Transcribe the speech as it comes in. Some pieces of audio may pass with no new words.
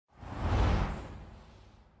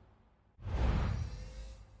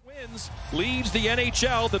leads the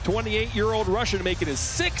NHL. The 28-year-old Russian making his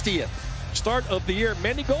 60th start of the year.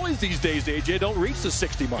 Many goalies these days, AJ, don't reach the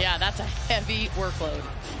 60 mark. Yeah, that's a heavy workload.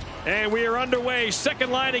 And we are underway,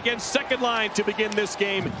 second line against second line to begin this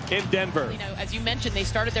game in Denver. You know, as you mentioned, they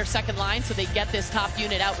started their second line, so they get this top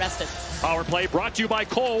unit out rested. Power play brought to you by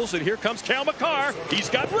Coles, and here comes Cale Makar.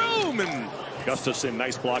 He's got room, and Gustafsson,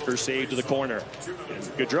 nice blocker, save to the corner. And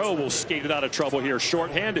Gaudreau will skate it out of trouble here,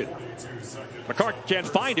 shorthanded. Makar can't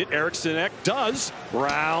find it. Eriksson does.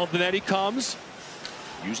 Round the net he comes.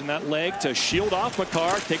 Using that leg to shield off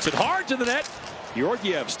Makar. Takes it hard to the net.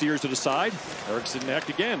 Georgiev steers to the side. Eriksson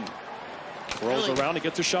again. Rolls around and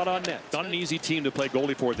gets a shot on net. Not an easy team to play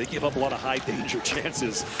goalie for. They give up a lot of high danger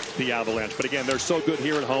chances, the Avalanche. But again, they're so good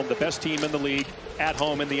here at home. The best team in the league at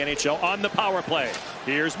home in the NHL on the power play.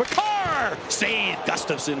 Here's Makar. Save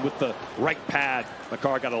Gustafsson with the right pad.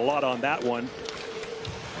 Makar got a lot on that one.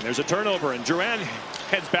 And there's a turnover, and Duran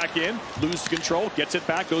heads back in, loses control, gets it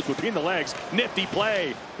back, goes between the legs. Nifty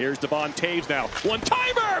play. Here's Devon Toews now.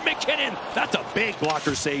 One-timer, MacKinnon. That's a big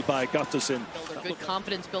blocker save by Gustafsson. Good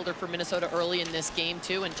confidence builder for Minnesota early in this game,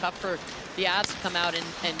 too, and tough for the Avs to come out and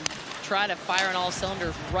try to fire on all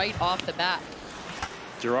cylinders right off the bat.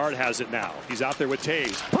 Gerard has it now. He's out there with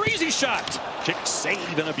Toews. Breezy shot. Kick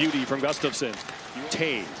save and a beauty from Gustafsson.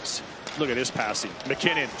 Toews. Look at this passing.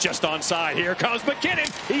 MacKinnon just onside. Here comes MacKinnon.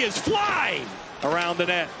 He is flying around the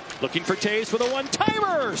net. Looking for Toews for the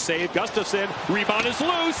one-timer. Save Gustafsson. Rebound is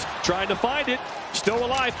loose. Trying to find it. Still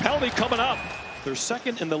alive. Penalty coming up. They're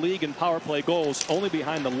second in the league in power play goals, only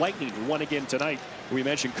behind the Lightning, who won again tonight. We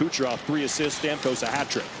mentioned Kucherov, 3 assists. Stamkos, a hat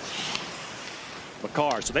trick.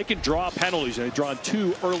 Makar, so they can draw penalties, and they've drawn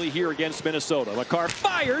 2 early here against Minnesota. Makar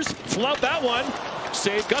fires, flub that one.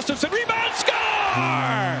 Save Gustafsson, rebound, score!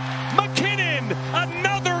 MacKinnon,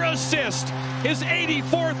 another assist. His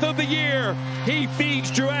 84th of the year. He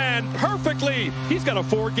feeds Duran perfectly. He's got a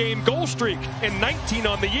 4-game goal streak and 19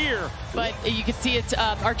 on the year. But you can see it's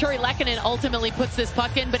Arturi Lehkonen ultimately puts this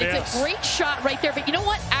puck in, but it's a great shot right there. But you know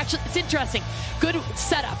what? Actually, it's interesting. Good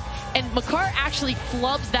setup. And Makar actually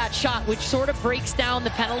flubs that shot, which sort of breaks down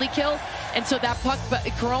the penalty kill. And so that puck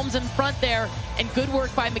roams in front there, and good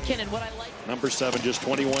work by MacKinnon. What I like. Number 7, just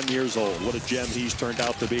 21 years old. What a gem he's turned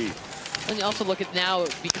out to be. And you also look at now,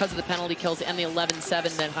 because of the penalty kills and the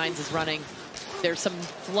 11-7 that Hines is running, there's some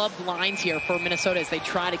flub lines here for Minnesota as they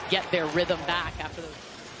try to get their rhythm back after those.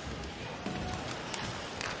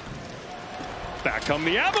 Back come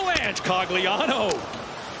the Avalanche. Cogliano.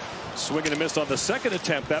 Swing and a miss on the second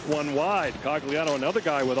attempt. That one wide. Cogliano, another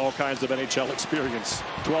guy with all kinds of NHL experience.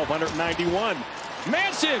 1,291.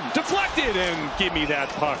 Manson deflected, and give me that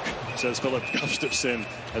puck, says Philip Gustafsson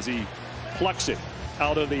as he plucks it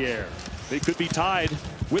out of the air. They could be tied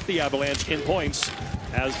with the Avalanche in points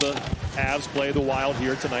as the Avs play the Wild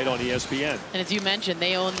here tonight on ESPN. And as you mentioned,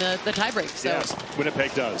 they own the tiebreak. So. Yes,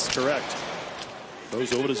 Winnipeg does, correct.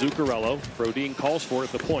 Goes over to Zuccarello. Brodin calls for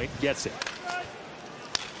it, the point, gets it.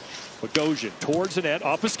 Bogosian towards the net,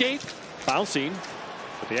 off a skate, bouncing,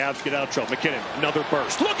 but the Avs get out of trouble. MacKinnon, another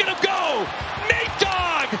burst. Look at him go! Nate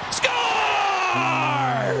Dogg scores!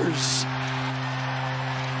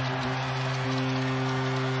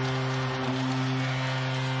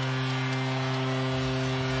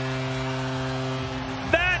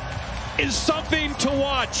 That is something to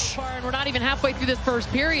watch. And we're not even halfway through this first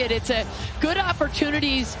period. It's a good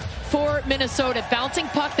opportunities for Minnesota. Bouncing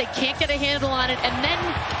puck, they can't get a handle on it, and then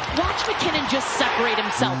watch MacKinnon just separate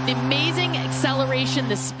himself. The amazing acceleration,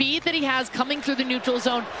 the speed that he has coming through the neutral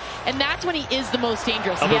zone, and that's when he is the most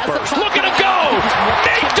dangerous. He has the puck. Look at him go!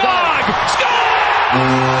 Nate Dogg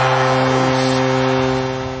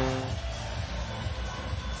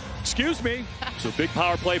scores! Excuse me. So big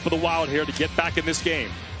power play for the Wild here to get back in this game.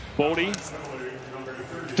 Bodie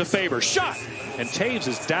to Faber, shot, and Toews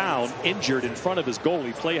is down, injured in front of his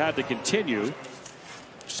goalie. Play had to continue.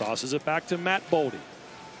 Sauces it back to Matt Bodie,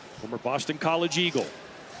 former Boston College Eagle.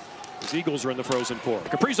 His Eagles are in the Frozen Four.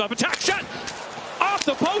 Kaprizov attack, shot, off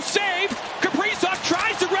the post, save. Kaprizov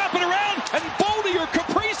tries to wrap it around, and Bodie or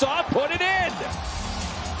Kaprizov put it in.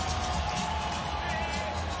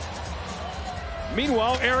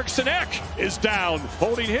 Meanwhile, Eriksson is down,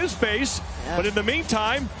 holding his face. But in the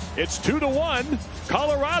meantime, it's 2-1,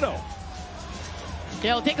 Colorado. You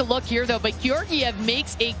know, take a look here, though, but Georgiev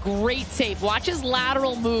makes a great save. Watch his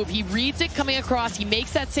lateral move. He reads it coming across. He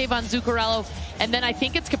makes that save on Zuccarello, and then I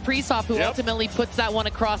think it's Kaprizov who ultimately puts that one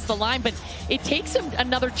across the line, but it takes him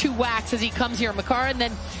another 2 whacks as he comes here. Makar, and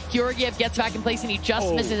then Georgiev gets back in place, and he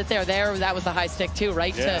just misses it there. That was the high stick, too,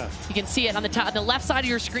 right? Yeah. You can see it on the top, on the left side of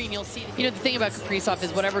your screen, you'll see it. You know, the thing about Kaprizov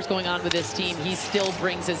is whatever's going on with this team, he still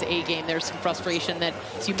brings his A game. There's some frustration that,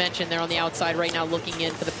 as you mentioned, they're on the outside right now looking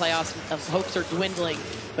in for the playoffs. Hopes are dwindling,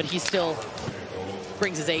 but he still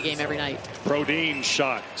brings his A game every night. Brodin's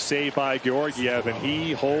shot saved by Georgiev, and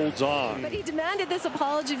he holds on. But he demanded this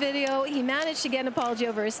apology video. He managed to get an apology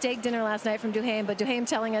over a steak dinner last night from Duhaime, but Duhaime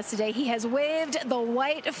telling us today he has waved the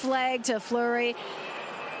white flag to Fleury.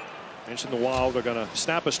 Mentioned the Wild are going to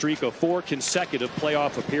snap a streak of 4 consecutive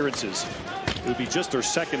playoff appearances. It would be just their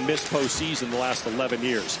second missed postseason in the last 11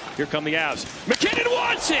 years. Here come the Avs. MacKinnon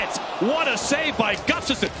wants it! What a save by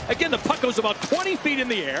Gustafsson. Again, the puck goes about 20 feet in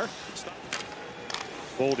the air.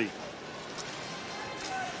 Boldy.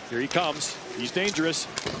 Here he comes. He's dangerous.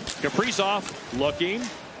 Kaprizov looking.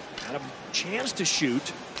 Had a chance to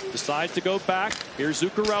shoot. Decides to go back. Here's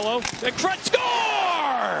Zuccarello. And Kretz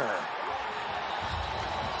score!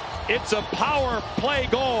 It's a power play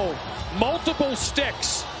goal. Multiple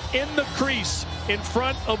sticks in the crease in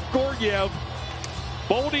front of Georgiev.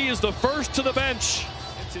 Boldy is the first to the bench.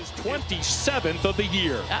 It's his 27th of the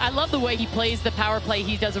year. I love the way he plays the power play.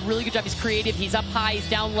 He does a really good job. He's creative. He's up high. He's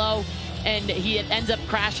down low. And he ends up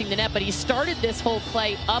crashing the net. But he started this whole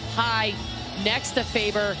play up high next to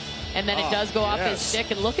Faber. And then it does go off his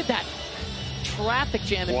stick. And look at that traffic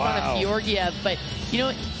jam in front of Georgiev. But, you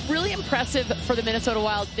know, really impressive for the Minnesota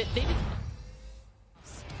Wild. They didn't,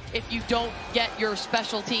 if you don't get your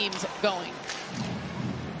special teams going.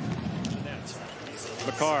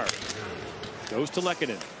 Makar goes to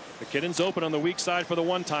MacKinnon. MacKinnon's open on the weak side for the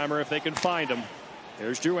one-timer if they can find him.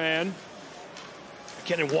 There's Drouin.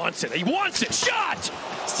 MacKinnon wants it. He wants it. Shot!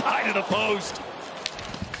 Side of the post.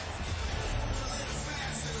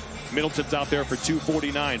 Middleton's out there for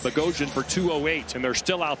 249. Bogosian for 208. And they're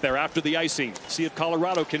still out there after the icing. See if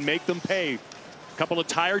Colorado can make them pay. A couple of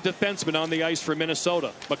tired defensemen on the ice for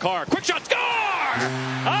Minnesota. Makar, quick shot, score!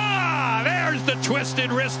 Ah, there's the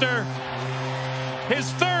twisted wrister. His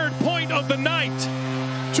 3rd point of the night.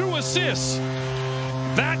 2 assists.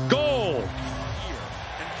 That goal.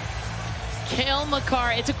 Cale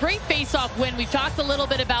Makar, it's a great face-off win. We've talked a little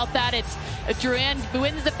bit about that. It's Drouin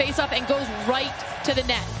wins the face-off and goes right to the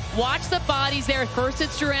net. Watch the bodies there. First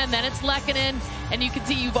it's Drouin, then it's MacKinnon, and you can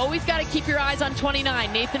see you've always got to keep your eyes on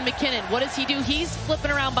 29, Nathan MacKinnon. What does he do? He's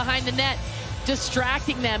flipping around behind the net,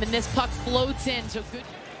 distracting them, and this puck floats in. So good.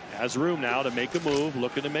 Has room now to make a move,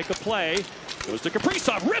 looking to make a play. Goes to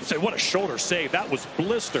Kaprizov, rips it. What a shoulder save. That was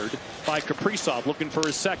blistered by Kaprizov, looking for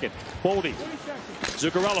his second. Boldy.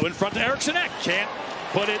 Zuccarello in front to Eriksson Ek. Can't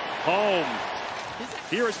put it home.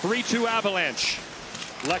 Here is 3-2 Avalanche.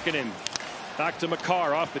 MacKinnon back to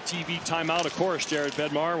Makar off the TV timeout. Of course, Jared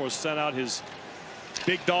Bednar was sent out his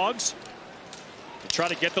big dogs to try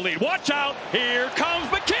to get the lead. Watch out. Here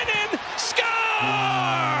comes MacKinnon. Score!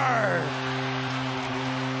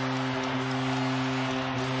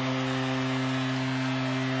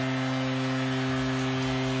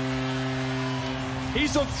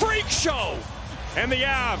 He's a freak show. And the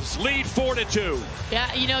Avs lead 4-2.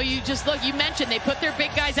 Yeah, you know, you just look, you mentioned they put their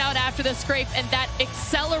big guys out after the scrape, and that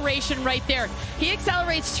acceleration right there. He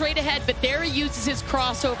accelerates straight ahead, but there he uses his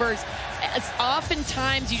crossovers. As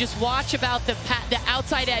oftentimes you just watch about the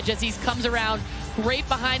outside edge as he comes around, right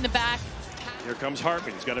behind the back. Here comes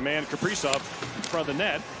Hartman. He's got a man, Kaprizov, in front of the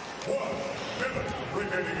net. 1 minute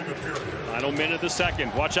remaining in the period. Final minute of the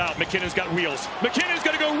second. Watch out. MacKinnon's got wheels. MacKinnon's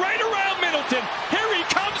going to go right around Middleton. Here he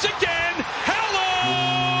comes again. Hello!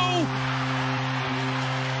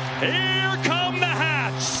 Here come the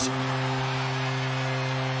Hats.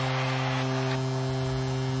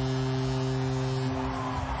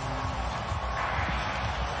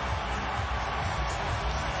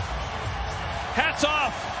 Hats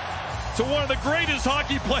off to one of the greatest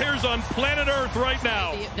hockey players on planet Earth right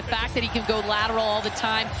now. The fact that he can go lateral all the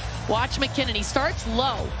time. Watch MacKinnon. He starts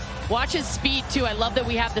low. Watch his speed, too. I love that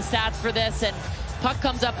we have the stats for this. And puck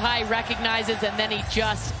comes up high, recognizes, and then he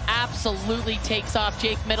just absolutely takes off.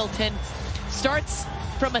 Jake Middleton starts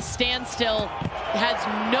from a standstill. Has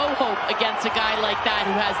no hope against a guy like that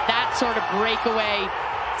who has that sort of breakaway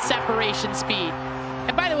separation speed.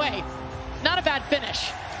 And by the way, not a bad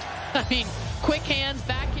finish. I mean, quick hands,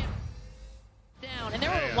 backhand, down. And there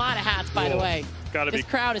were a lot of hats, by the way. This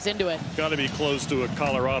crowd is into it. Got to be close to a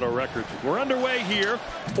Colorado record. We're underway here.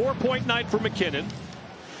 4-point night for MacKinnon.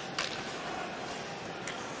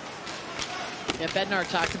 Yeah, Bednar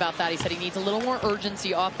talked about that. He said he needs a little more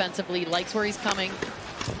urgency offensively, likes where he's coming.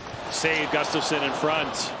 Save, Gustafsson in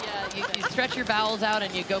front. Yeah, you stretch your bowels out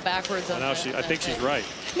and you go backwards. On I think she's right.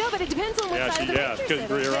 No, but it depends on what side of the bench you're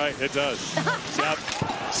sitting. You're right. It does.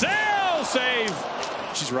 Sail save.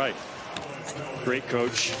 She's right. Great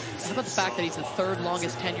coach. How about the fact that he's the third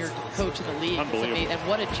longest tenured coach in the league? Unbelievable. And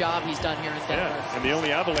what a job he's done here in Denver. Yeah, and the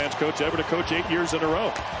only Avalanche coach ever to coach 8 years in a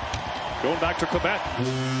row. Going back to Quebec.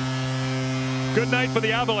 Good night for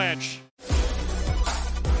the Avalanche.